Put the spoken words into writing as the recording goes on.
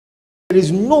There is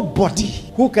nobody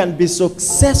who can be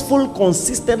successful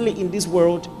consistently in this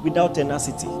world without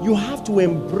tenacity. You have to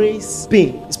embrace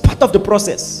pain. It's part of the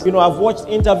process. You know, I've watched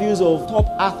interviews of top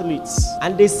athletes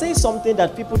and they say something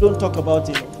that people don't talk about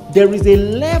enough. There is a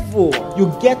level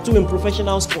you get to in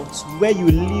professional sports where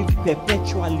you live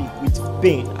perpetually with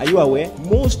pain. Are you aware?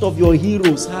 Most of your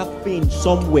heroes have pain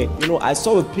somewhere. You know, I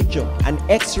saw a picture, an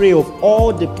x-ray of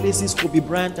all the places Kobe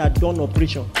Bryant had done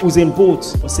operation. Usain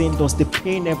Bolt was saying, does the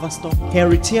pain ever stop?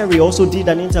 Henry Terry also did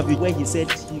an interview where he said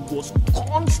he was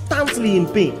constantly in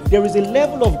pain. There is a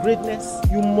level of greatness.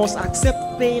 You must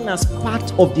accept pain as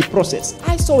part of the process.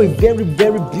 I saw a very,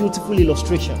 very beautiful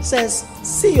illustration. It says,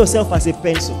 see yourself as a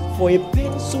pencil. For a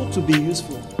pencil to be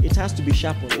useful, it has to be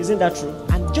sharpened. Isn't that true?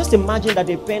 And just imagine that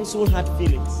a pencil had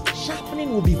feelings.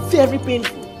 Sharpening will be very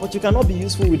painful, but you cannot be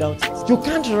useful without it. You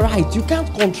can't write, you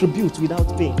can't contribute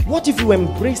without pain. What if you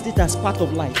embraced it as part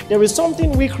of life? There is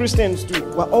something we Christians do.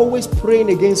 We're always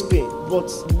praying against pain. But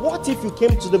what if you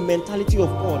came to the mentality of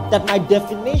God that my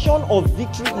definition of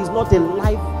victory is not a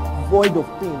life void of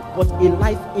pain, but a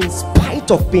life in spite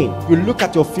of pain? You look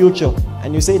at your future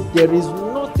and you say, there is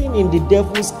nothing in the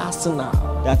devil's arsenal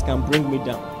that can bring me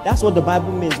down. That's what the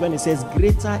Bible means when it says,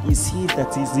 greater is he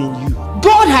that is in you.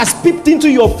 God has peeped into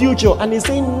your future and he's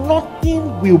saying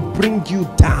nothing will bring you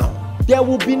down. There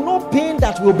will be no pain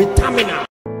that will be terminal.